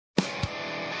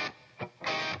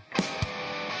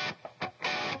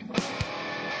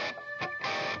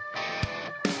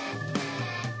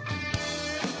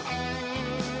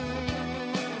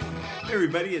Hey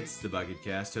everybody, it's the Bucket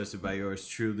Cast, hosted by yours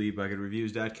truly,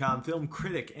 BucketReviews.com, film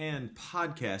critic and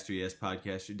podcaster, yes,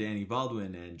 podcaster Danny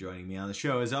Baldwin, and joining me on the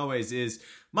show, as always, is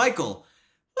Michael,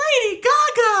 Lady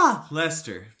Gaga,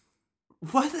 Lester.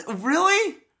 What?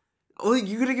 Really? Well,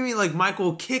 you could have given me like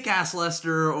Michael Kick-Ass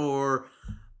Lester or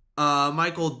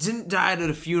Michael didn't die at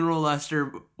a funeral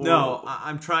Lester. Or... No,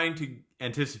 I'm trying to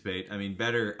anticipate. I mean,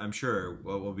 better, I'm sure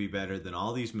what will be better than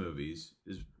all these movies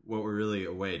is what we're really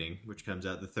awaiting, which comes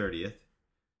out the 30th,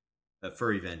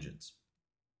 Furry Vengeance.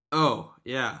 Oh,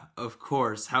 yeah, of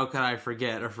course. How could I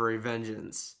forget A Furry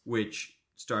Vengeance? Which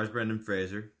stars Brendan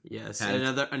Fraser. Yes,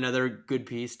 another good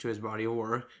piece to his body of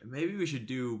work. Maybe we should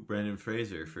do Brendan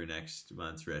Fraser for next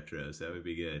month's retros. That would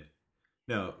be good.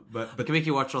 No, but I can make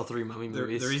you watch all three Mummy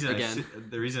movies again.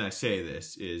 The reason I say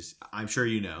this is I'm sure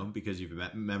you know because you've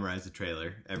memorized the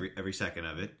trailer, every second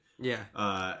of it. Yeah.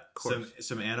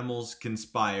 Some animals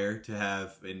conspire to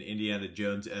have an Indiana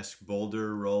Jones-esque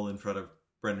boulder roll in front of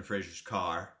Brendan Fraser's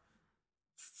car.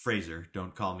 Fraser,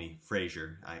 don't call me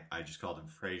Fraser. I just called him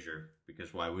Fraser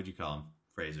because why would you call him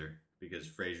Fraser? Because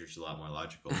Fraser's a lot more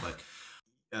logical. But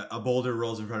a boulder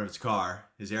rolls in front of his car.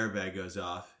 His airbag goes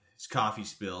off. His coffee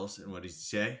spills, and what does he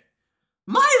say?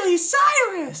 Miley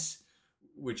Cyrus,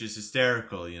 which is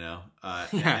hysterical, you know.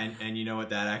 Yeah. And you know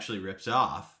what that actually rips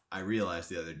off? I realized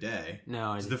the other day.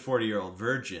 No, it's the 40-Year-Old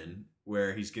Virgin,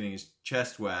 where he's getting his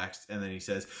chest waxed, and then he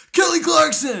says, Kelly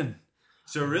Clarkson!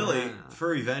 So really,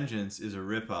 Furry Vengeance is a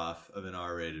ripoff of an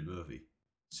R-rated movie.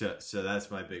 So that's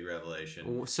my big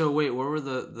revelation. So wait, what were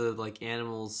the like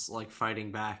animals like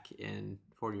fighting back in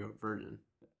 40-Year-Old Virgin?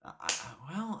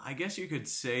 Well, I guess you could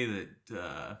say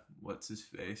that what's his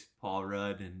face, Paul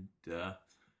Rudd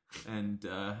and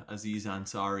Aziz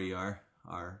Ansari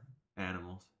are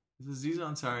animals. Is Aziz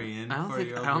Ansari in 40-Year-Old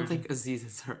Virgin? I don't think Aziz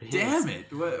Ansari is. Damn it!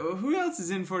 Who else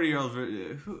is in 40-Year-Old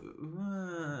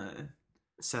Virgin?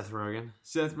 Seth Rogen.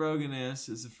 Seth Rogen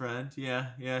is a friend.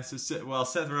 Yeah. So Seth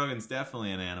Rogen's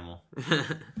definitely an animal.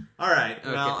 All right.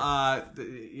 Okay. Well,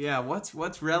 yeah.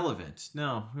 What's relevant?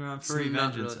 No, we're on Furry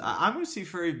Vengeance. I'm gonna see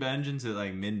Furry Vengeance at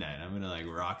like midnight. I'm gonna like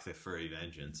rock the Furry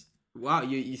Vengeance. Wow,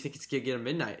 you think it's gonna get a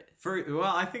midnight? Well,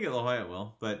 I think it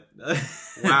will, but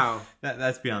wow,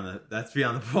 that's beyond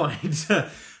the point.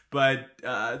 But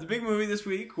the big movie this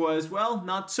week was, well,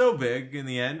 not so big in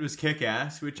the end, was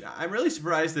Kick-Ass, which I'm really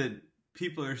surprised that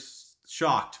people are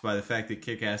shocked by the fact that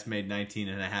Kick-Ass made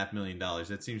 $19.5 million.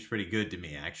 That seems pretty good to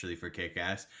me, actually, for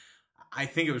Kick-Ass. I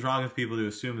think it was wrong of people to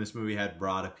assume this movie had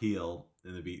broad appeal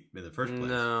in the first place.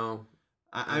 No.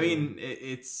 I mean,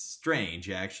 it's strange,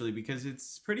 actually, because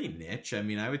it's pretty niche. I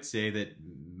mean, I would say that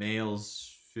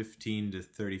males 15 to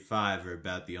 35 are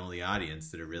about the only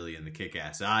audience that are really in the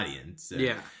Kick-Ass audience.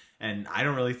 Yeah. And I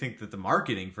don't really think that the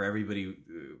marketing for everybody,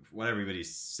 what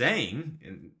everybody's saying,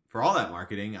 and for all that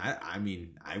marketing, I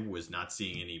mean, I was not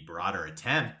seeing any broader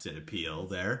attempt at appeal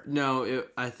there. No,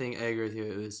 I think I agree with you.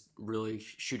 It was really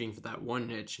shooting for that one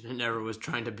niche, and it never was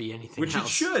trying to be anything else. Which it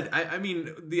should. I mean,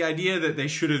 the idea that they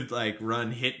should have like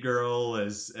run Hit Girl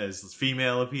as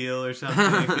female appeal or something,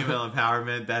 like female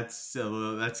empowerment.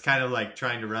 That's kind of like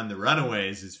trying to run The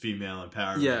Runaways as female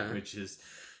empowerment, which is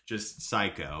just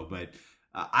psycho. But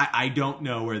I don't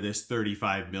know where this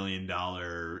 $35 million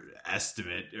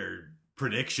estimate or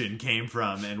prediction came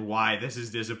from and why this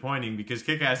is disappointing, because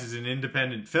Kick-Ass is an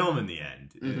independent film in the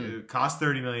end. Mm-hmm. It cost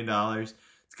 $30 million.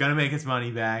 It's going to make its money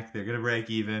back. They're going to break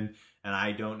even. And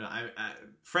I don't know.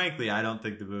 Frankly, I don't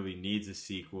think the movie needs a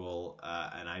sequel.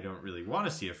 And I don't really want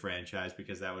to see a franchise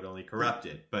because that would only corrupt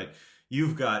it. But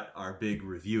you've got our big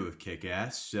review of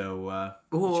Kick-Ass. So,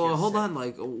 hold on.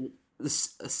 Like, a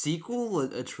sequel?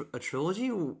 A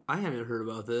trilogy? I haven't heard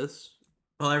about this.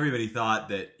 Well, everybody thought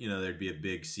that, you know, there'd be a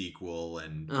big sequel,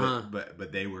 and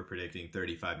but they were predicting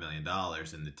 $35 million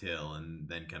in the till, and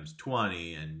then comes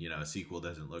 20, and, you know, a sequel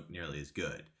doesn't look nearly as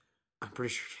good. I'm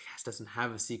pretty sure Kick-Ass doesn't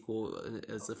have a sequel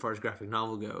as far as graphic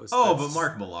novel goes. Oh, but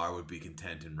Mark Millar would be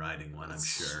content in writing one, I'm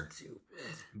sure. Stupid.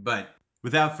 But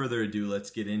without further ado,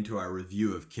 let's get into our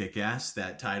review of Kick-Ass.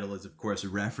 That title is, of course, a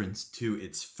reference to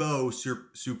its faux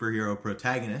superhero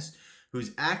protagonist, who's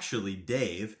actually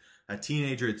Dave, a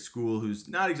teenager at school who's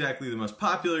not exactly the most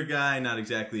popular guy, not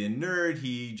exactly a nerd.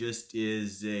 He just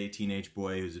is a teenage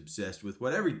boy who's obsessed with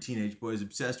what every teenage boy is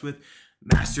obsessed with,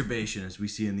 masturbation, as we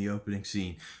see in the opening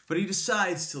scene. But he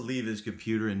decides to leave his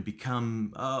computer and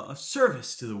become a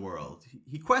service to the world.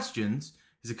 He questions,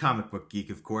 he's a comic book geek,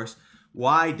 of course,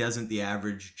 why doesn't the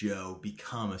average Joe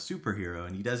become a superhero?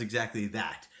 And he does exactly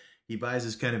that. He buys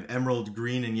his kind of emerald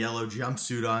green and yellow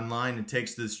jumpsuit online and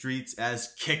takes to the streets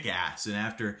as Kick-Ass. And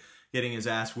after getting his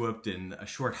ass whooped in a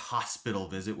short hospital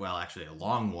visit, well, actually a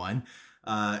long one,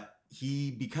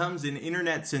 he becomes an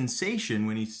internet sensation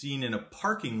when he's seen in a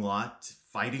parking lot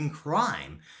fighting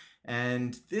crime.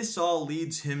 And this all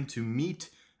leads him to meet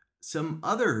some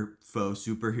other faux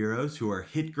superheroes who are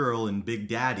Hit Girl and Big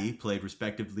Daddy, played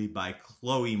respectively by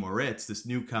Chloe Moritz, this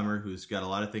newcomer who's got a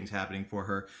lot of things happening for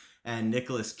her, and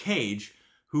Nicolas Cage,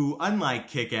 who, unlike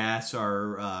Kick-Ass,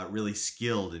 are really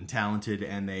skilled and talented,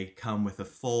 and they come with a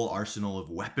full arsenal of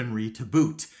weaponry to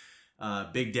boot.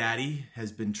 Big Daddy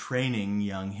has been training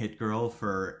young Hit Girl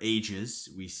for ages.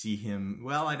 We see him,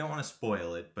 well, I don't want to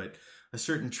spoil it, but a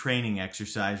certain training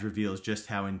exercise reveals just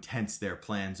how intense their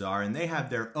plans are, and they have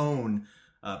their own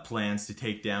plans to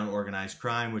take down organized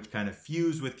crime, which kind of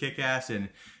fuse with Kick-Ass, and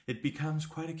it becomes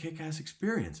quite a Kick-Ass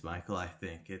experience, Michael, I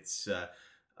think. It's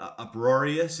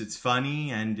uproarious, it's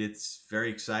funny, and it's very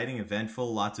exciting,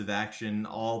 eventful, lots of action,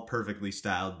 all perfectly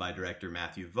styled by director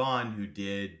Matthew Vaughn, who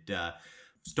did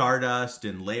Stardust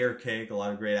and Layer Cake, a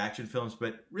lot of great action films.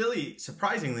 But really,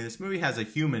 surprisingly, this movie has a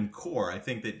human core. I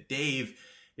think that Dave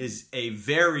is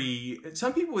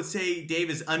some people would say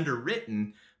Dave is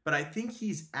underwritten, but I think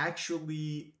he's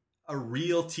actually a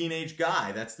real teenage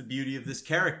guy. That's the beauty of this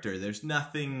character. There's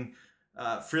nothing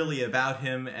frilly about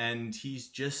him, and he's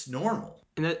just normal.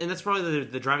 And that's probably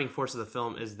the driving force of the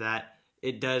film, is that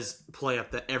it does play up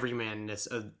the everymanness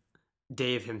of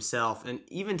Dave himself, and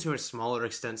even to a smaller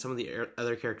extent, some of the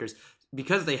other characters,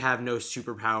 because they have no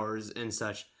superpowers and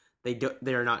such,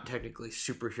 they are not technically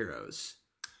superheroes.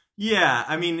 Yeah,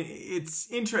 I mean,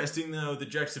 it's interesting, though, the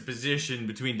juxtaposition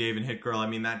between Dave and Hit Girl. I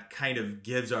mean, that kind of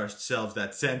gives ourselves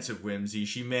that sense of whimsy.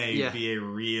 She may be a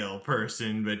real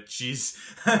person, but she's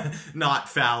not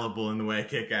fallible in the way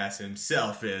Kick-Ass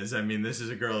himself is. I mean, this is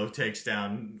a girl who takes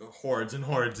down hordes and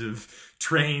hordes of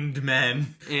trained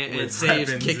men. And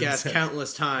saves Kick-Ass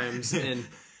countless times. And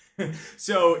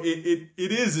so it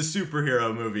is a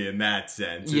superhero movie in that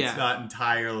sense. It's not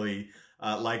entirely...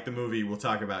 like the movie we'll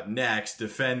talk about next,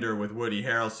 Defender with Woody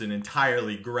Harrelson,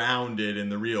 entirely grounded in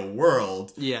the real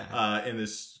world. In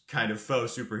this kind of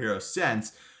faux superhero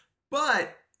sense.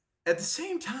 But at the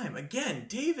same time, again,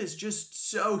 Dave is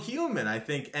just so human, I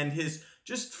think. And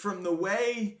just from the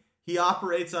way he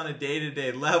operates on a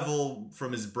day-to-day level,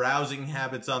 from his browsing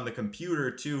habits on the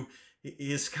computer to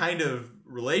his kind of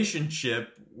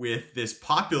relationship with this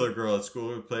popular girl at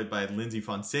school, played by Lindsay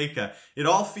Fonseca, it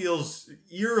all feels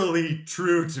eerily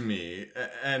true to me.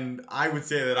 And I would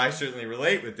say that I certainly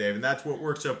relate with Dave, and that's what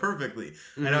works so perfectly.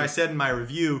 Mm-hmm. I know I said in my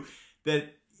review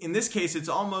that in this case, it's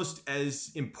almost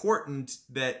as important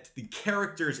that the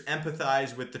characters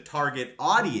empathize with the target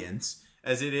audience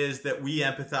as it is that we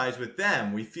empathize with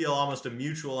them. We feel almost a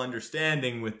mutual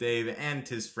understanding with Dave and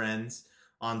his friends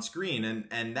on screen,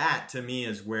 and that to me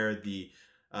is where the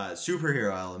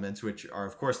superhero elements, which are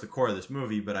of course the core of this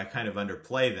movie, but I kind of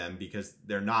underplay them because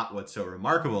they're not what's so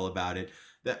remarkable about it.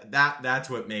 That's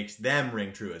what makes them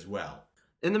ring true as well.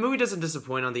 And the movie doesn't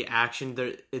disappoint on the action.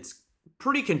 It's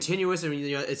pretty continuous. I mean,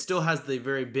 it still has the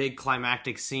very big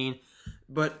climactic scene,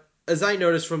 but as I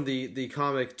noticed from the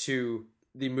comic to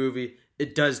the movie,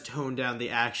 it does tone down the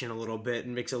action a little bit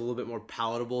and makes it a little bit more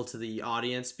palatable to the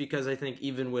audience, because I think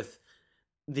even with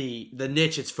the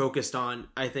niche it's focused on,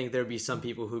 I think there'd be some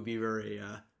people who'd be very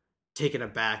taken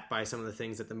aback by some of the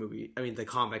things that the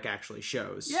comic actually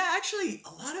shows. Yeah, actually,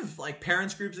 a lot of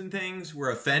parents groups and things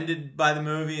were offended by the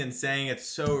movie and saying it's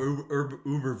so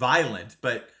uber violent,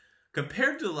 but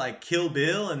compared to Kill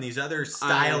Bill and these other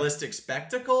stylistic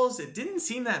spectacles, it didn't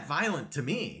seem that violent to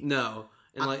me. No.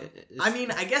 And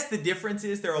I guess the difference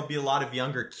is there will be a lot of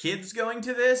younger kids going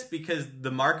to this because the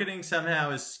marketing somehow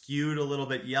is skewed a little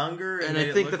bit younger. And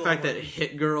I think the fact that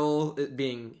Hit Girl, it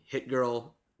being Hit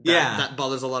Girl, that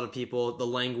bothers a lot of people. The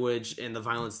language and the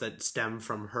violence that stem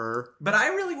from her. But I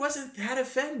really wasn't that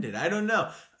offended. I don't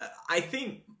know. I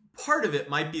think part of it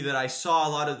might be that I saw a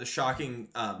lot of the shocking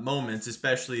moments,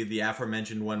 especially the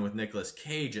aforementioned one with Nicolas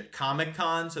Cage at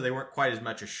Comic-Con, so they weren't quite as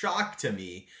much a shock to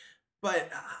me. But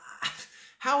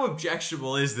how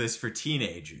objectionable is this for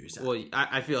teenagers? Well,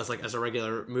 I feel it's as a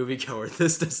regular moviegoer,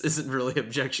 this isn't really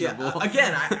objectionable. Yeah,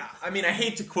 again, I mean, I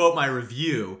hate to quote my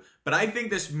review, but I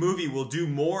think this movie will do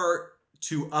more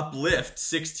to uplift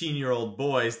 16-year-old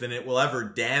boys than it will ever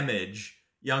damage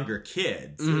younger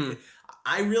kids. Mm-hmm.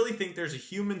 I really think there's a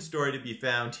human story to be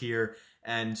found here,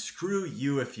 and screw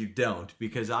you if you don't,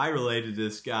 because I related to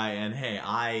this guy, and hey,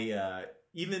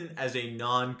 even as a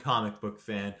non-comic book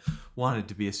fan, wanted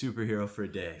to be a superhero for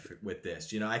a day with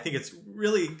this. I think it's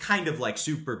really kind of like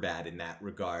Superbad in that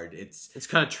regard. It's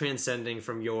kind of transcending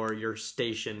from your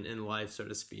station in life, so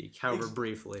to speak, however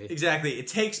briefly. Exactly. It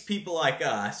takes people like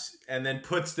us and then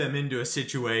puts them into a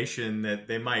situation that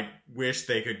they might wish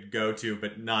they could go to,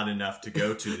 but not enough to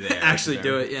go to there. Actually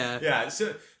do it, yeah. Yeah,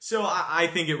 so I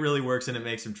think it really works, and it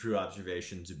makes some true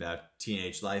observations about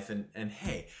teenage life. And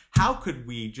hey, how could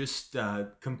we just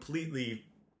completely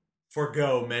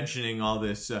forego mentioning all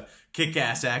this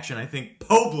kick-ass action? I think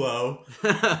Poblo,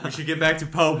 we should get back to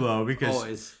Poblo, because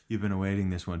always. You've been awaiting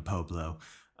this one, Poblo.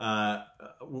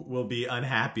 Will be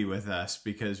unhappy with us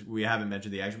because we haven't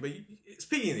mentioned the action. But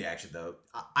speaking of the action, though,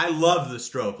 I love the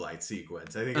strobe light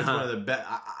sequence. I think it's one of the best.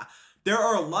 There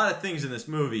are a lot of things in this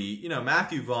movie.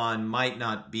 Matthew Vaughn might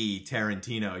not be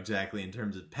Tarantino exactly in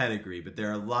terms of pedigree, but there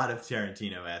are a lot of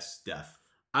Tarantino-esque stuff.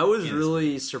 I was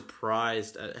really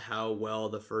surprised at how well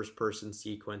the first person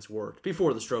sequence worked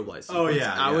before the strobe light sequence. Oh,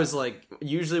 yeah. I was like,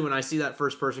 usually when I see that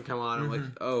first person come on, I'm like,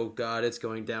 oh god, it's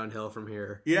going downhill from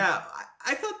here. Yeah,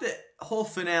 I thought the whole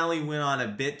finale went on a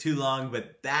bit too long,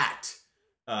 but that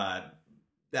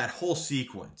whole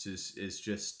sequence is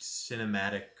just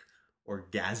cinematic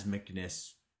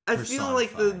orgasmicness. I feel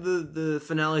like the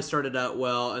finale started out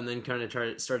well and then kind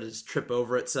of started to trip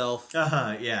over itself.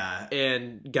 Yeah.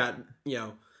 And got,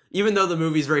 even though the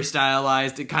movie's very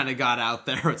stylized, it kind of got out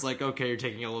there. It's like, okay, you're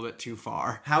taking it a little bit too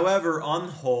far. However, on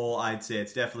the whole, I'd say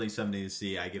it's definitely something to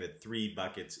see. I give it 3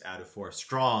 buckets out of 4.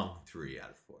 Strong 3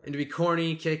 out of 4. And to be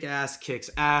corny, Kick-Ass kicks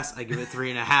ass. I give it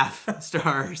 3.5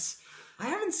 stars. I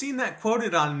haven't seen that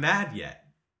quoted on Mad yet.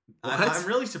 I'm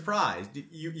really surprised.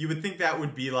 You would think that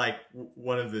would be like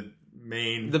one of the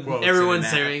main quotes. Everyone's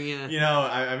saying, yeah.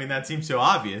 I mean, that seems so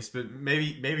obvious, but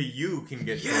maybe you can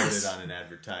get quoted on an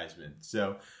advertisement.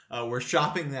 So we're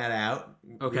shopping that out.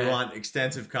 Okay. We want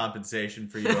extensive compensation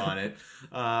for you on it.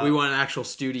 We want an actual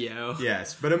studio.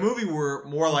 Yes, but a movie we're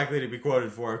more likely to be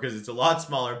quoted for because it's a lot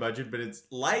smaller budget, but it's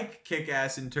like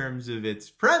Kick-Ass in terms of its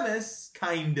premise,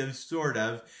 kind of, sort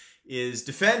of, is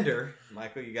Defender.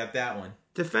 Michael, you got that one.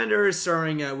 Defender is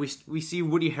starring. We see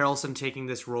Woody Harrelson taking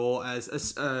this role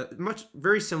as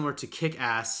very similar to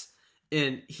Kick-Ass,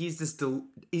 and he's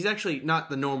he's actually not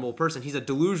the normal person. He's a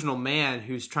delusional man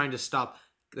who's trying to stop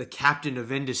the captain of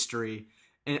industry,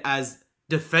 and as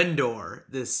Defender,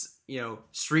 this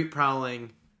street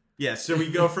prowling. Yeah, so we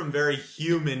go from very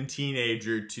human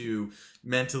teenager to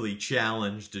mentally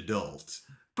challenged adult.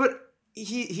 But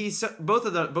he's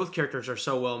both characters are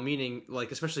so well meaning,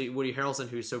 like especially Woody Harrelson,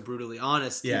 who's so brutally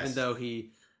honest, even though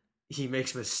he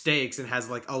makes mistakes and has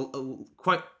like a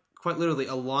quite literally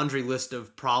a laundry list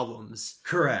of problems.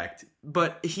 Correct.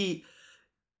 But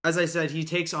as I said, he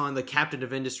takes on the captain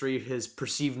of industry, his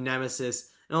perceived nemesis,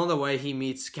 and on the way he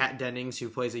meets Kat Dennings, who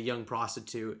plays a young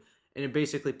prostitute, and it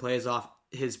basically plays off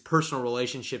his personal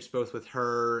relationships both with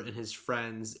her and his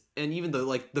friends, and even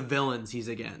the villains he's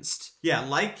against. Yeah,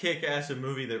 like Kick-Ass, a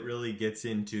movie that really gets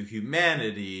into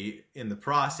humanity in the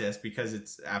process because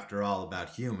it's, after all, about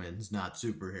humans, not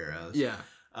superheroes. Yeah.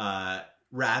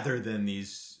 Rather than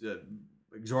these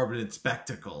exorbitant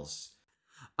spectacles.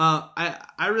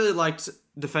 I really liked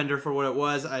Defender for what it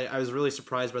was. I was really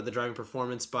surprised by the driving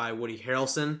performance by Woody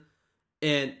Harrelson.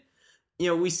 And,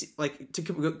 we see, to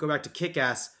go back to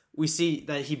Kick-Ass, we see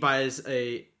that he buys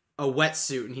a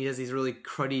wetsuit and he has these really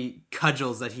cruddy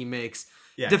cudgels that he makes.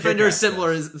 Yeah, Defender is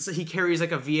similar. He carries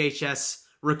like a VHS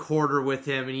recorder with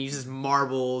him and he uses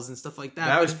marbles and stuff like that.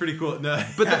 That was pretty cool. No.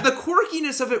 But the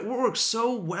quirkiness of it works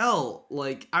so well.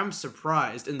 Like, I'm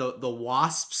surprised. And the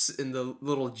wasps in the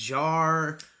little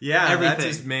jar. Yeah, everything. That's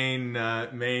his main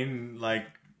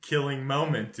killing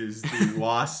moment is the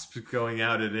wasp going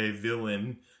out at a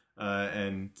villain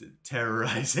and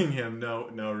terrorizing him.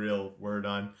 No real word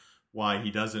on why he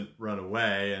doesn't run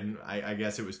away, and I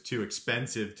guess it was too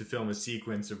expensive to film a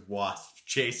sequence of wasps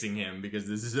chasing him because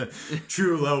this is a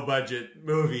true low-budget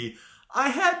movie. I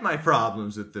had my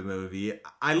problems with the movie.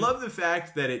 I love the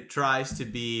fact that it tries to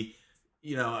be,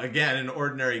 again, an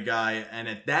ordinary guy, and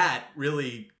at that,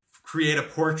 really create a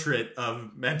portrait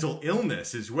of mental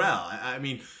illness as well. I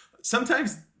mean,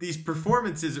 sometimes these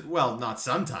performances, well, not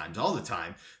sometimes, all the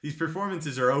time, these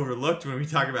performances are overlooked when we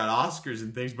talk about Oscars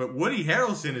and things, but Woody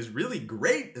Harrelson is really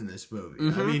great in this movie.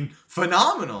 Mm-hmm. I mean,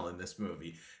 phenomenal in this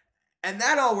movie. And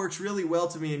that all works really well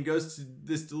to me and goes to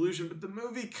this delusion, but the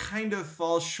movie kind of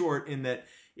falls short in that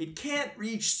it can't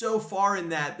reach so far in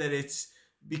that it's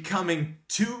becoming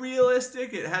too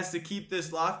realistic. It has to keep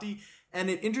this lofty. And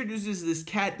it introduces this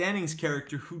Kat Dennings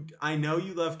character who, I know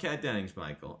you love Kat Dennings,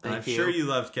 Michael. And I'm sure you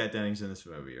loved Kat Dennings in this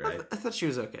movie, right? I thought she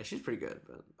was okay. She's pretty good.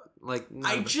 But Like,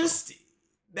 none of it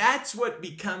that's what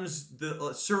becomes the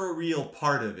surreal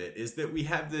part of it, is that we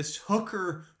have this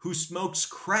hooker who smokes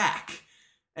crack,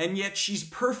 and yet she's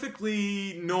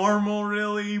perfectly normal,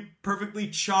 really, perfectly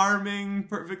charming,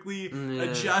 perfectly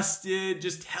adjusted,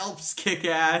 just helps kick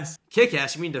ass. Kick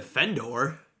ass? You mean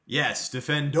Defendor? Yes,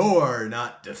 Defendor,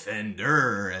 not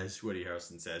Defender, as Woody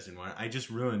Harrelson says in one. I just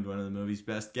ruined one of the movie's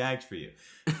best gags for you.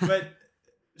 But,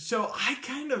 so I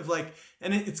kind of like,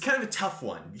 and it's kind of a tough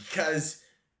one, because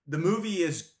the movie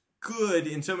is good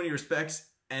in so many respects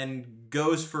and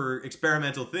goes for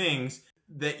experimental things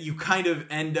that you kind of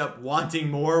end up wanting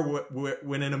more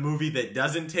when in a movie that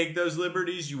doesn't take those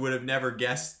liberties. You would have never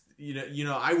guessed,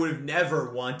 I would have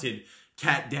never wanted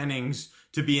Kat Dennings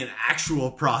to be an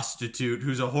actual prostitute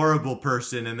who's a horrible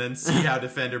person, and then see how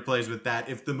Defender plays with that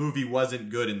if the movie wasn't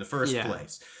good in the first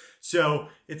place. So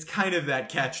it's kind of that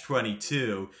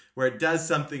catch-22 where it does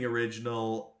something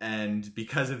original, and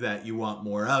because of that you want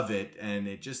more of it, and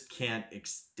it just can't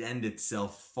extend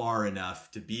itself far enough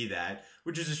to be that,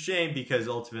 which is a shame, because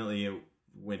ultimately it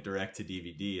went direct to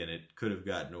DVD and it could have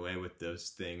gotten away with those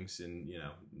things, and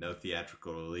no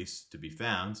theatrical release to be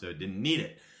found, so it didn't need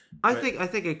it. I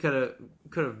think it could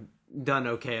have done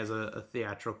okay as a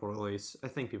theatrical release. I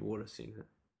think people would have seen it.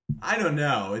 I don't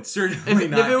know. It's certainly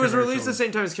not. If it was released the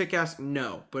same time as Kick-Ass,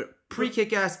 no. But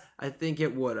pre-Kick-Ass, I think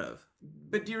it would have.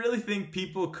 But do you really think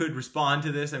people could respond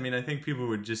to this? I mean, I think people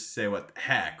would just say, "What the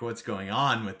heck? What's going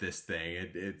on with this thing?"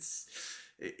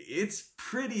 It's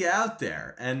pretty out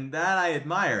there, and that I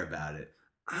admire about it.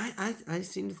 I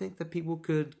seem to think that people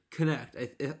could connect.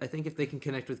 I think if they can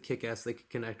connect with Kick-Ass, they could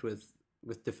connect with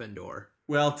Defendor.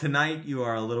 Well, tonight you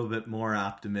are a little bit more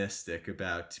optimistic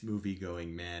about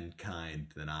movie-going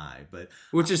mankind than I, but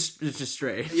which is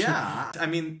strange. Yeah, I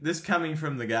mean, this coming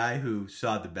from the guy who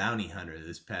saw The Bounty Hunter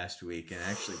this past week and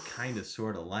actually kind of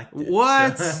sort of liked it.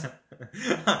 What? So,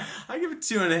 I give it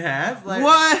 2.5.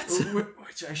 What?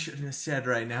 Which I shouldn't have said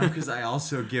right now, because I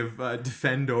also give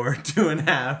Defendor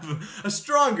 2.5, a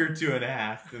stronger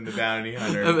 2.5 than The Bounty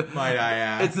Hunter, might I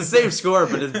add. It's the same score,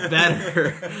 but it's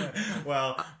better.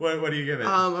 Well, what do you give it?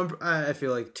 I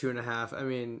feel like 2.5. I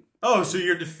mean, oh, so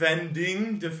you're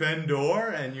defending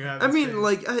Defendor, and you have. I mean,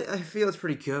 like I feel it's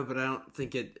pretty good, but I don't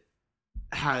think it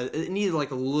needed like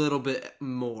a little bit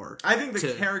more. I think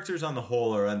the characters on the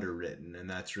whole are underwritten, and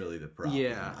that's really the problem.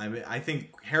 Yeah, I mean, I think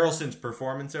Harrelson's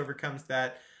performance overcomes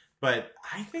that, but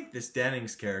I think this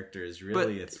Dennings character is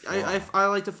really its flaw. I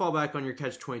like to fall back on your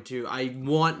catch-22. I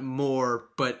want more,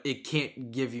 but it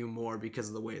can't give you more because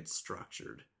of the way it's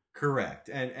structured. Correct,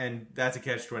 and that's a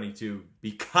catch-22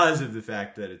 because of the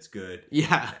fact that it's good.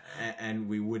 Yeah, and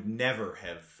we would never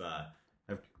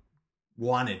have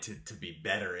wanted to be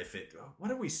better if it. What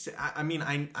do we say? I mean,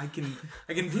 I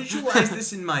can visualize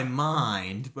this in my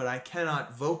mind, but I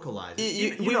cannot vocalize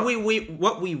it.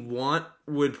 What we want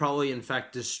would probably in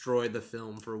fact destroy the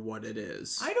film for what it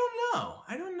is. I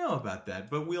don't know about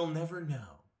that, but we'll never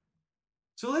know.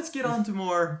 So let's get on to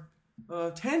more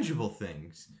tangible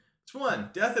things. One,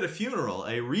 Death at a Funeral,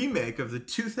 a remake of the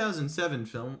 2007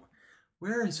 film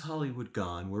Where Has Hollywood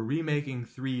Gone? We're remaking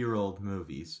 3-year-old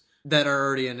movies. That are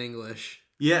already in English.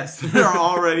 Yes, they're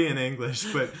already in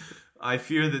English, but I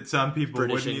fear that some people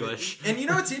British wouldn't English. And you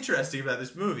know what's interesting about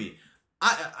this movie?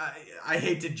 I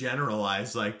hate to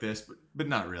generalize like this, but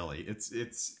not really.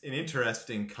 It's an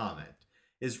interesting comment.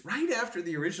 Is right after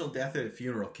the original Death at a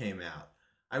Funeral came out,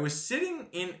 I was sitting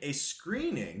in a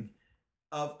screening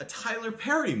of a Tyler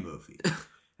Perry movie.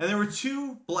 And there were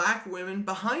 2 black women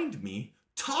behind me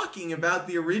talking about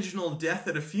the original Death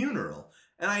at a Funeral.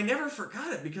 And I never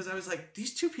forgot it, because I was like,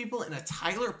 these 2 people in a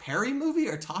Tyler Perry movie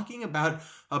are talking about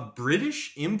a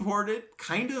British imported,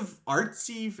 kind of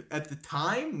artsy at the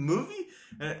time movie?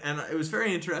 And it was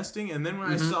very interesting. And then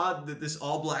when I saw that this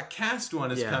all-black cast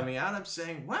one is coming out, I'm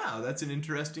saying, wow, that's an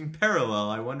interesting parallel.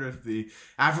 I wonder if the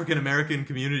African-American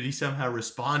community somehow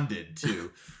responded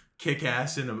to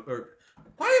Kick-Ass or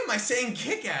why am I saying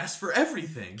Kick-Ass for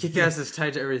everything? Kick-Ass is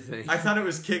tied to everything. I thought it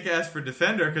was Kick-Ass for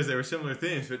Defender because they were similar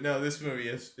themes, but no, this movie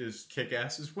is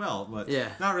Kick-Ass as well. But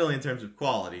not really in terms of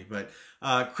quality. But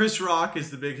Chris Rock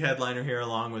is the big headliner here,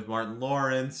 along with Martin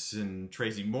Lawrence and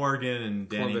Tracy Morgan and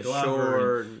Danny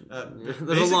Glover.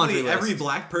 Basically, every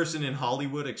black person in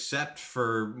Hollywood except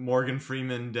for Morgan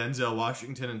Freeman, Denzel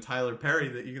Washington, and Tyler Perry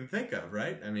that you can think of,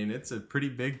 right? I mean, it's a pretty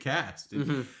big cast.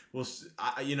 Well,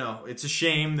 it's a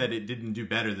shame that it didn't do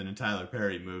better than a Tyler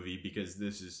Perry movie, because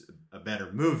this is a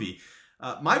better movie.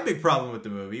 My big problem with the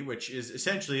movie, which is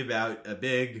essentially about a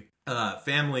big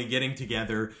family getting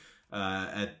together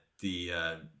at the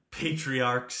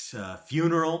patriarch's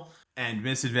funeral and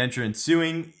misadventure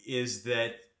ensuing, is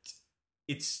that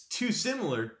it's too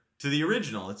similar to the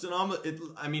original. It's an almost.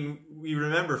 I mean, we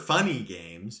remember Funny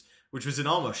Games, which was an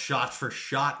almost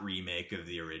shot-for-shot remake of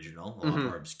the original. A lot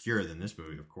more obscure than this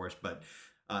movie, of course, but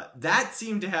that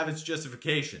seemed to have its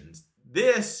justifications.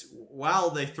 This, while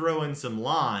they throw in some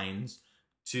lines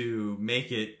to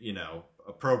make it,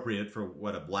 appropriate for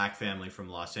what a black family from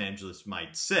Los Angeles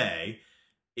might say,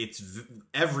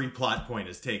 every plot point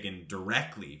is taken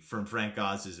directly from Frank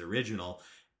Oz's original.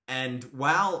 And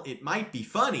while it might be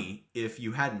funny if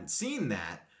you hadn't seen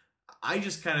that, I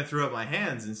just kind of threw up my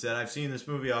hands and said, I've seen this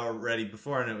movie already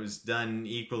before, and it was done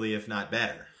equally, if not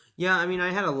better. Yeah, I mean,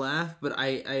 I had a laugh, but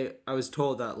I was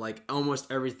told that, like,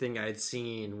 almost everything I'd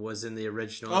seen was in the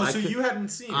original. Oh, so you hadn't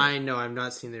seen it? I know, I've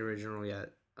not seen the original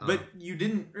yet. But you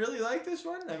didn't really like this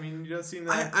one? I mean, you don't seem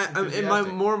that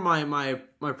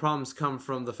my problems come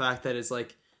from the fact that it's,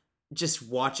 like, just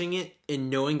watching it and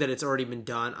knowing that it's already been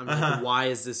done, I'm like, why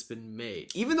has this been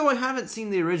made? Even though I haven't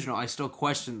seen the original, I still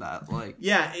question that. Like,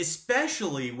 yeah,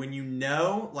 especially when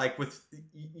like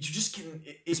you just can.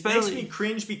 It makes me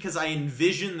cringe because I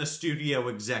envision the studio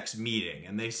execs meeting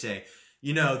and they say,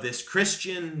 this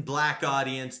Christian black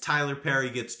audience, Tyler Perry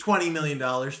gets $20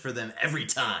 million for them every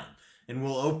time. And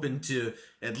we'll open to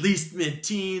at least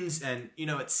mid-teens. And,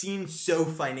 it seems so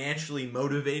financially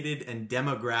motivated and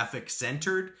demographic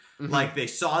centered. Mm-hmm. Like they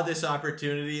saw this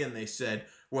opportunity and they said,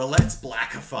 well, let's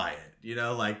blackify it.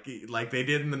 Like they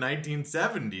did in the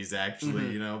 1970s,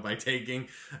 actually, by taking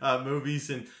movies.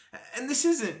 And this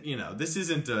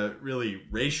isn't a really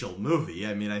racial movie.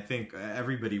 I mean, I think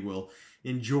everybody will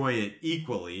enjoy it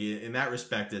equally. In that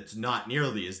respect, it's not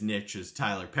nearly as niche as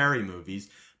Tyler Perry movies.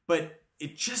 But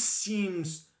it just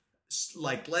seems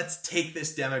like, let's take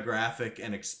this demographic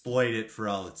and exploit it for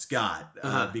all it's got,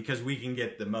 because we can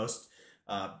get the most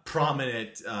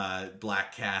prominent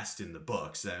black cast in the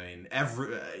books. I mean,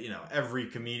 every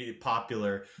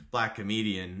popular black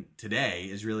comedian today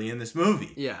is really in this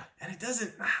movie. Yeah, and it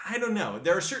doesn't. I don't know.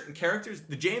 There are certain characters.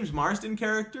 The James Marsden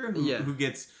character, who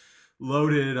gets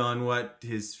loaded on what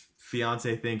his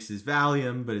fiance thinks is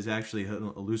Valium, but is actually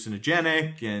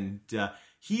hallucinogenic, and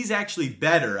he's actually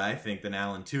better, I think, than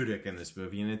Alan Tudyk in this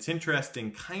movie. And it's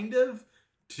interesting, kind of,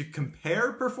 to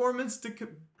compare performance to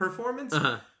performance.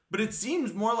 But it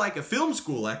seems more like a film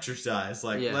school exercise.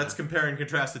 Like, let's compare and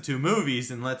contrast the two movies,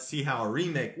 and let's see how a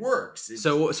remake works.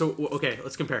 So okay,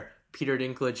 let's compare Peter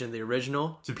Dinklage in the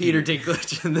original to Peter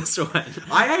Dinklage in this one.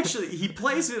 He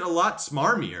plays it a lot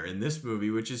smarmier in this movie,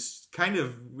 which is kind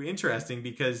of interesting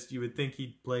because you would think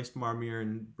he'd play smarmier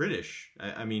in British.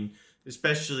 I mean,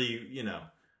 especially,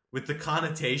 with the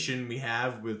connotation we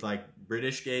have with, like,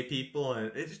 British gay people,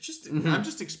 and it's just, I'm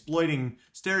just exploiting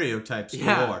stereotypes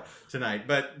galore tonight.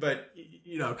 But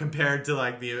compared to,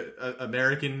 like, the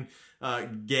American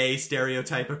gay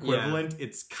stereotype equivalent,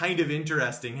 it's kind of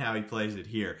interesting how he plays it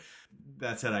here.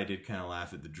 That said, I did kind of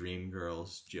laugh at the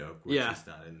Dreamgirls joke, which is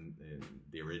not in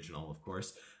the original, of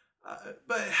course.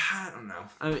 But I don't know.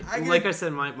 I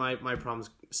said, my problems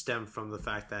stem from the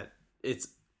fact that it's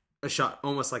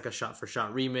almost like a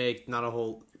shot-for-shot remake, not a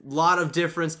whole lot of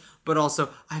difference, but also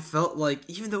I felt like,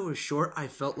 even though it was short, I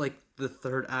felt like the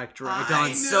third act dragged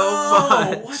on so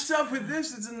much. What's up with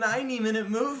this? It's a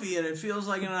 90-minute movie, and it feels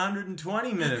like an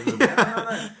 120-minute movie. I don't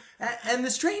know. And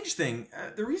the strange thing,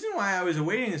 the reason why I was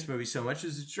awaiting this movie so much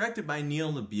is it's directed by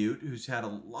Neil LaBute, who's had a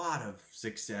lot of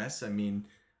success. I mean,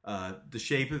 The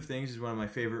Shape of Things is one of my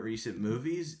favorite recent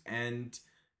movies, and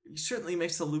he certainly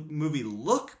makes the movie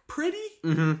look pretty.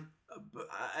 Mm-hmm.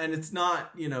 And it's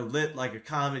not, lit like a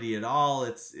comedy at all.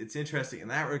 It's interesting in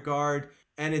that regard.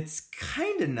 And it's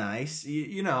kind of nice.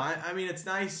 I mean, it's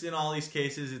nice in all these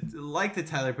cases. It's like the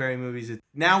Tyler Perry movies.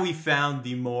 Now we found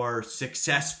the more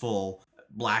successful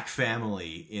black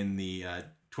family in the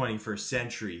 21st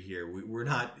century here. We're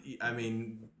not, I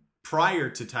mean, prior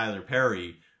to Tyler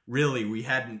Perry, really, we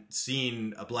hadn't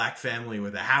seen a black family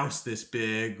with a house this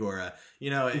big, or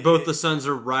both the sons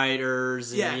are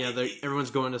writers. And,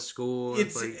 everyone's going to school.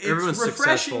 It's refreshing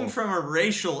successful from a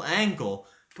racial angle,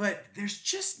 but there's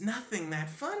just nothing that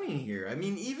funny here. I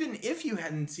mean, even if you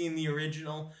hadn't seen the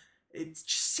original, it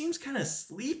just seems kind of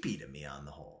sleepy to me on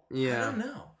the whole. Yeah, I don't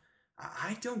know.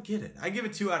 I don't get it. I give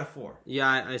it 2 out of 4. Yeah,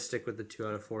 I stick with the 2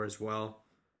 out of 4 as well.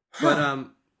 But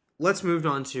let's move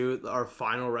on to our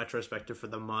final retrospective for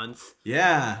the month.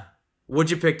 Yeah.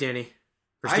 What'd you pick, Danny?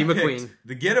 For Steve McQueen.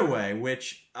 The Getaway,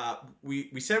 which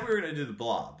we said we were going to do The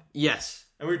Blob. Yes.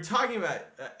 And we were talking about,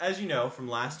 as you know, from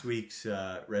last week's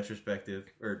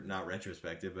retrospective, or not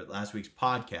retrospective, but last week's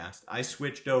podcast, I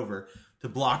switched over to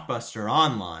Blockbuster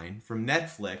Online from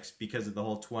Netflix because of the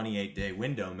whole 28-day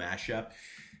window mashup.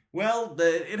 Well,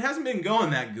 it hasn't been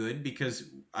going that good because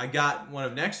I got one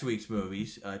of next week's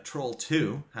movies, Troll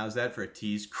 2. How's that for a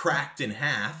tease? Cracked in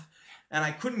half. And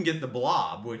I couldn't get The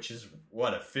Blob, which is,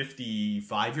 what, a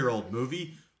 55-year-old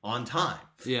movie, on time.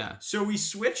 Yeah. So we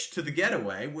switched to The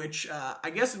Getaway, which I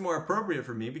guess is more appropriate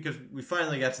for me because we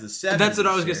finally got to the 70s. That's what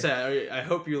I was going to say. I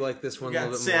hope you like this one We a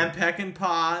got little bit Sam more.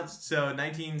 Peckinpah, so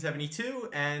 1972,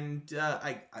 and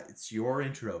it's your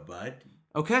intro, bud.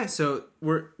 Okay, so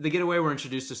The Getaway, we're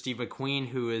introduced to Steve McQueen,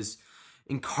 who is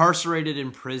incarcerated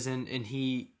in prison, and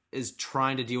he is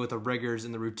trying to deal with the rigors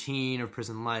and the routine of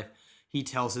prison life. He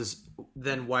tells his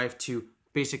then wife to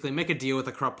basically make a deal with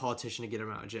a corrupt politician to get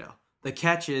him out of jail. The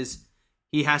catch is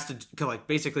he has to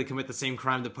basically commit the same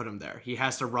crime that put him there. He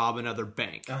has to rob another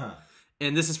bank. Uh-huh.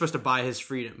 And this is supposed to buy his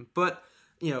freedom. But,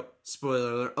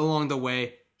 spoiler alert, along the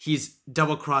way, he's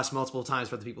double-crossed multiple times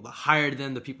for the people that hired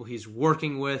them, the people he's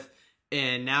working with,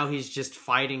 and now he's just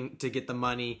fighting to get the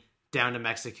money down to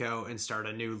Mexico and start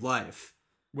a new life.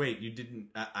 Wait, you didn't...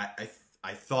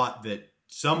 I thought that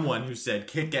someone who said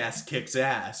kick-ass kicks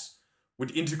ass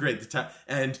would integrate the time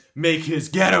and make his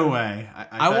getaway.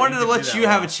 I wanted to let you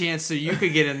have a chance so you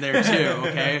could get in there too,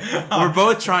 okay? We're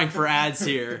both trying for ads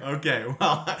here. Okay,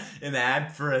 well, an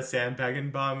ad for a Sam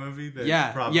Peckinpah movie?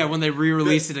 Yeah, when they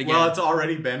re-release it again. Well, it's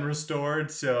already been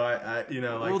restored, so I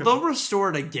they'll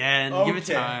restore it again. Okay. Give it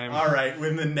time. All right,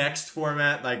 when the next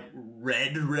format, like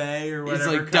Red Ray or whatever,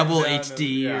 it's like double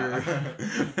HD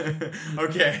or...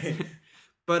 Okay.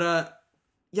 But,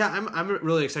 I'm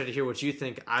really excited to hear what you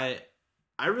think.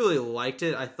 I really liked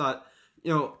it. I thought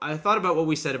about what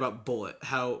we said about Bullet,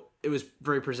 how it was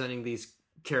very presenting these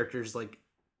characters like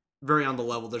very on the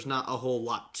level. There's not a whole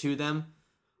lot to them.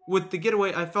 With The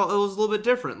Getaway, I felt it was a little bit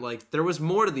different. Like there was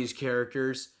more to these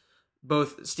characters,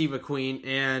 both Steve McQueen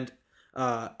and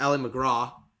Ali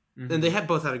MacGraw, and they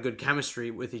both had a good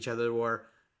chemistry with each other, where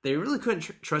they really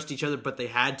couldn't trust each other, but they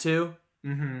had to.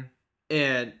 Mm-hmm.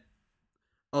 And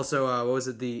also, what was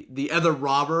it? The other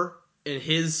robber and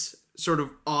his sort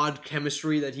of odd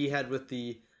chemistry that he had with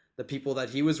the people that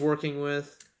he was working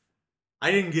with. I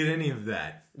didn't get any of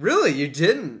that. Really? You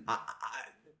didn't?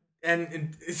 And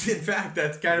in fact,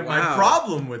 that's kind of my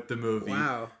problem with the movie.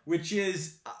 Wow. Which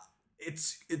is,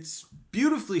 it's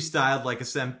beautifully styled like a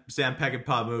Sam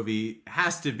Peckinpah movie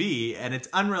has to be, and it's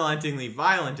unrelentingly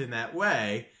violent in that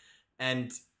way.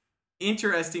 And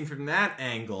interesting from that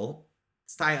angle...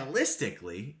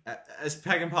 Stylistically, as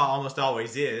Peckinpah almost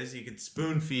always is, you could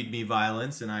spoon feed me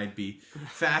violence and I'd be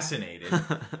fascinated.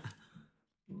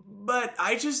 But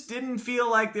I just didn't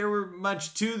feel like there were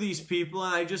much to these people,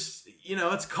 and I just,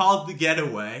 it's called The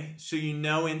Getaway, so you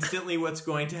know instantly what's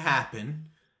going to happen.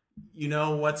 You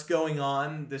know what's going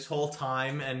on this whole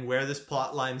time and where this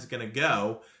plot line's going to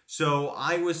go. So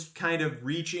I was kind of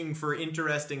reaching for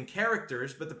interesting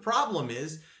characters, but the problem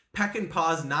is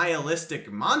Peckinpah's nihilistic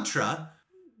mantra,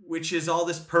 which is all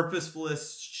this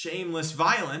purposeless, shameless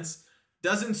violence,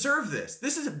 doesn't serve this.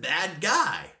 This is a bad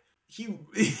guy. He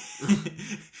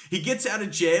gets out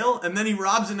of jail, and then he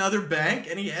robs another bank,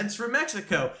 and he heads for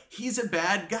Mexico. He's a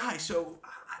bad guy. So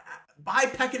by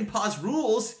Peckinpah's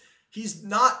rules, he's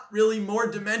not really more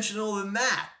dimensional than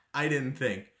that, I didn't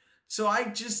think. So I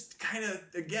just kind of,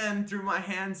 again, threw my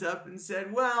hands up and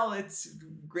said, well, it's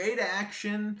great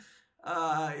action.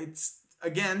 It's,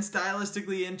 again,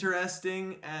 stylistically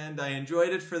interesting, and I enjoyed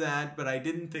it for that, but I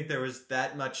didn't think there was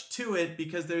that much to it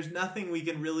because there's nothing we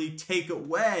can really take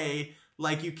away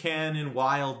like you can in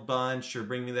Wild Bunch or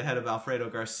Bring Me the Head of Alfredo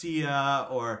Garcia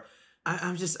or...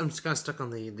 I'm just kind of stuck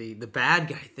on the bad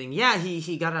guy thing. Yeah,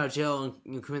 he got out of jail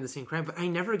and committed the same crime, but I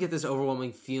never get this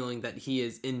overwhelming feeling that he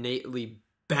is innately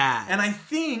bad. And I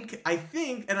think,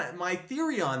 my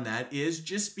theory on that is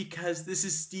just because this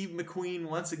is Steve McQueen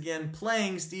once again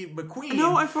playing Steve McQueen.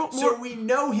 No, I felt more... So we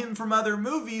know him from other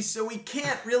movies, so we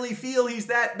can't really feel he's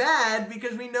that bad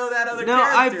because we know that other character. No,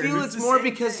 I feel it's more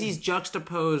because he's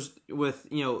juxtaposed with,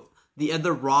 the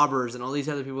other robbers and all these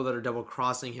other people that are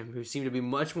double-crossing him who seem to be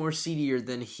much more seedier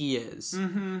than he is.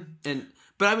 Mm-hmm.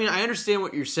 But I mean, I understand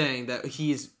what you're saying, that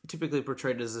he's typically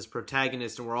portrayed as this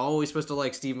protagonist and we're always supposed to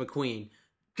like Steve McQueen.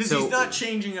 Because he's not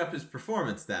changing up his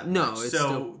performance that much. No,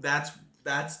 so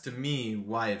that's to me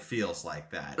why it feels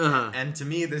like that. Uh-huh. And to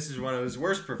me, this is one of his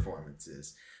worst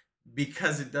performances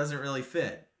because it doesn't really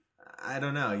fit. I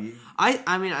don't know.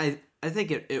 I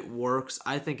think it works.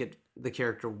 I think the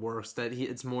character works. That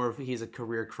it's more of he's a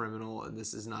career criminal, and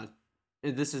this is not.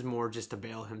 This is more just to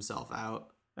bail himself out.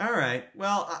 All right.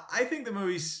 Well, I think the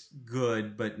movie's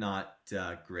good, but not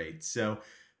great. So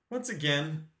once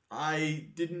again, I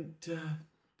didn't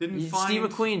find... Steve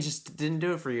McQueen just didn't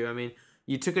do it for you. I mean,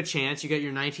 You took a chance. You got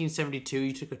your 1972.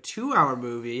 You took a 2-hour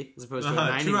movie as opposed to a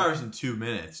 90. 2 hours and 2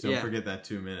 minutes. Don't Yeah. forget that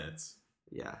 2 minutes.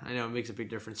 Yeah, I know it makes a big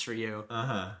difference for you.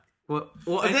 Uh-huh. Well,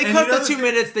 if And- they and cut you know the the 2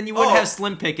 minutes, then you wouldn't have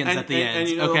Slim Pickens at the end. And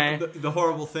you know, okay. the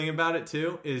horrible thing about it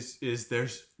too is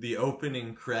there's the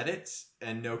opening credits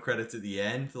and no credits at the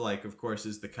end. Like, of course,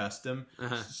 is the custom.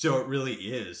 Uh-huh. So it really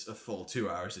is a full 2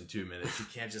 hours and 2 minutes. You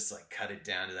can't just like cut it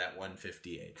down to that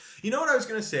 1:58. You know what I was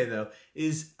gonna say though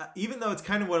is even though it's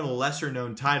kind of one of the lesser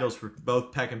known titles for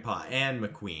both Peckinpah and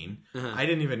McQueen, I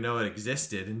didn't even know it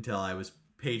existed until I was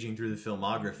paging through the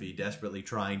filmography, desperately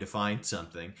trying to find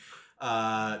something.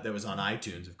 That was on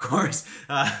iTunes, of course.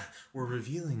 We're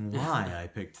revealing why I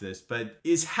picked this, but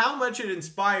is how much it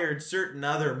inspired certain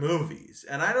other movies.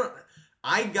 And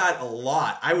I got a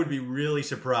lot. I would be really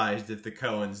surprised if the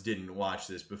Coens didn't watch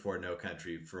this before No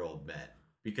Country for Old Men,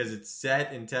 because it's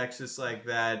set in Texas like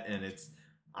that, and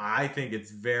I think it's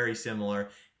very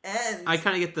similar. And I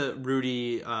kind of get the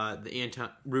Rudy and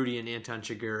Anton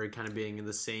Chigurh kind of being in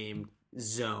the same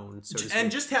zone, so to speak. And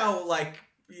just how, like,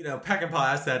 you know, Peckinpah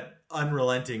has that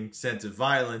unrelenting sense of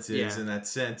violence and that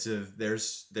sense of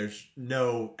there's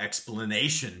no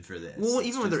explanation for this. Well,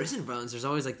 even when there isn't violence, there's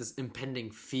always like this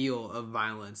impending feel of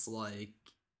violence. Like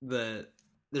the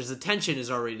tension is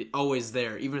always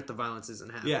there, even if the violence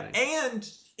isn't happening. Yeah, and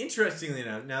interestingly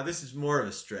enough, now this is more of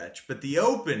a stretch, but the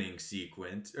opening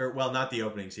sequence, or well, not the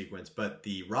opening sequence, but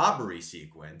the robbery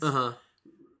sequence,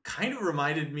 kind of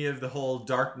reminded me of the whole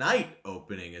Dark Knight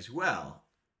opening as well.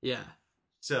 Yeah.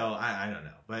 So I don't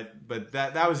know, but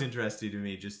that was interesting to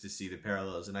me just to see the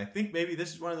parallels, and I think maybe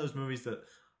this is one of those movies that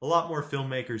a lot more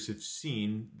filmmakers have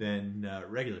seen than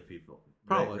regular people,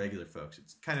 probably regular folks.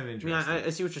 It's kind of interesting. Yeah,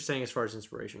 I see what you're saying as far as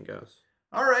inspiration goes.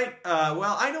 All right,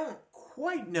 well, I don't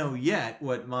quite know yet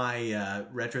what my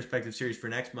retrospective series for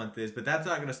next month is, but that's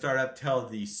not going to start up till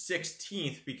the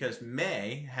 16th because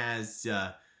May has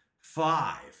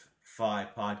five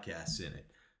podcasts in it.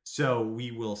 So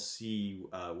we will see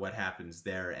what happens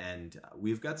there, and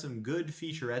we've got some good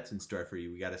featurettes in store for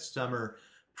you. We got a summer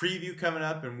preview coming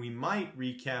up, and we might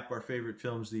recap our favorite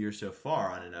films of the year so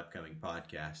far on an upcoming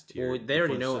podcast here. Well, they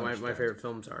already know what my favorite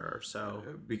films are, so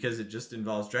because it just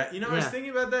involves I was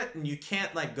thinking about that, and you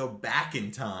can't like go back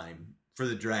in time for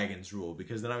the Dragons rule,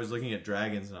 because then I was looking at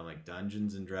Dragons and I'm like,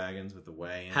 Dungeons and Dragons with the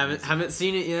way haven't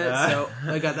seen it yet, so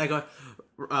I got that going.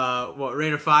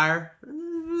 Rain of Fire.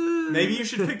 Maybe you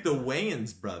should pick the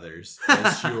Wayans brothers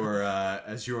as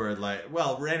your like.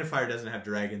 Well, Rain of Fire doesn't have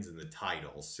dragons in the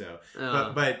title, so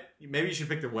but maybe you should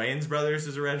pick the Wayans brothers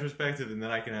as a retrospective, and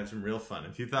then I can have some real fun.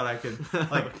 If you thought I could,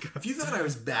 if you thought I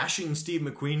was bashing Steve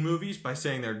McQueen movies by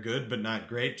saying they're good but not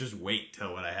great, just wait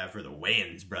till what I have for the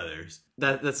Wayans brothers.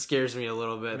 That scares me a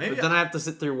little bit. Maybe but then I have to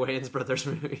sit through Wayans brothers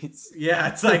movies. Yeah,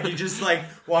 it's like you just like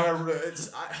want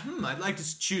to. I'd like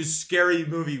to choose Scary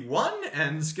Movie 1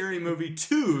 and Scary Movie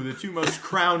 2, the two most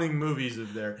crowning movies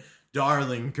of their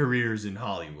darling careers in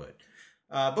Hollywood.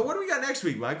 But what do we got next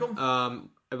week, Michael?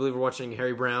 I believe we're watching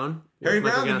Harry Brown. Harry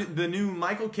Brown, the new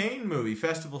Michael Caine movie,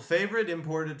 festival favorite,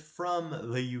 imported from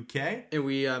the UK. And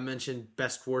we mentioned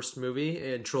Best Worst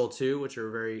Movie and Troll 2, which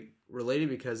are very related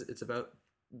because it's about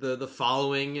the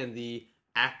following and the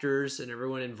actors and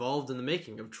everyone involved in the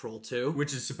making of Troll 2.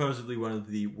 Which is supposedly one of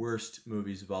the worst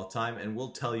movies of all time, and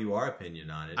we'll tell you our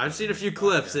opinion on it. I've seen a few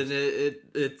clips, and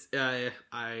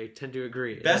I tend to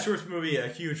agree. Best Worst Movie, a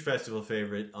huge festival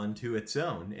favorite unto its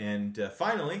own. And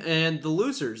finally... And The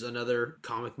Losers, another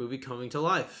comic movie coming to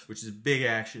life. Which is a big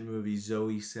action movie.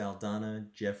 Zoe Saldana,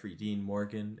 Jeffrey Dean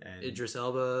Morgan, and... Idris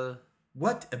Elba.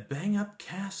 What a bang-up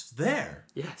cast there.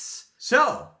 Yes.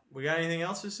 So... We got anything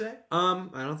else to say? I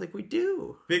don't think we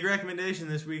do. Big recommendation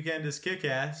this weekend is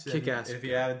Kick-Ass. Kick-Ass. If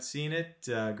you haven't seen it,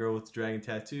 Girl with the Dragon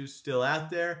Tattoo still out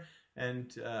there.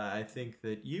 And I think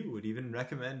that you would even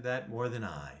recommend that more than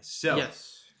I. So,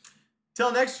 yes.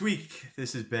 Till next week,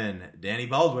 this has been Danny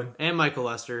Baldwin. And Michael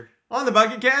Lester. On the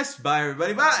Bucket Cast. Bye,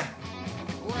 everybody. Bye.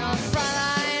 We're on the front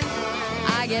line.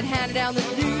 I get handed down the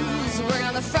news. Working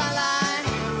on the front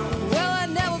line. Well, I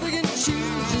never begin to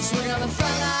choose. Just working on the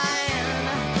front line.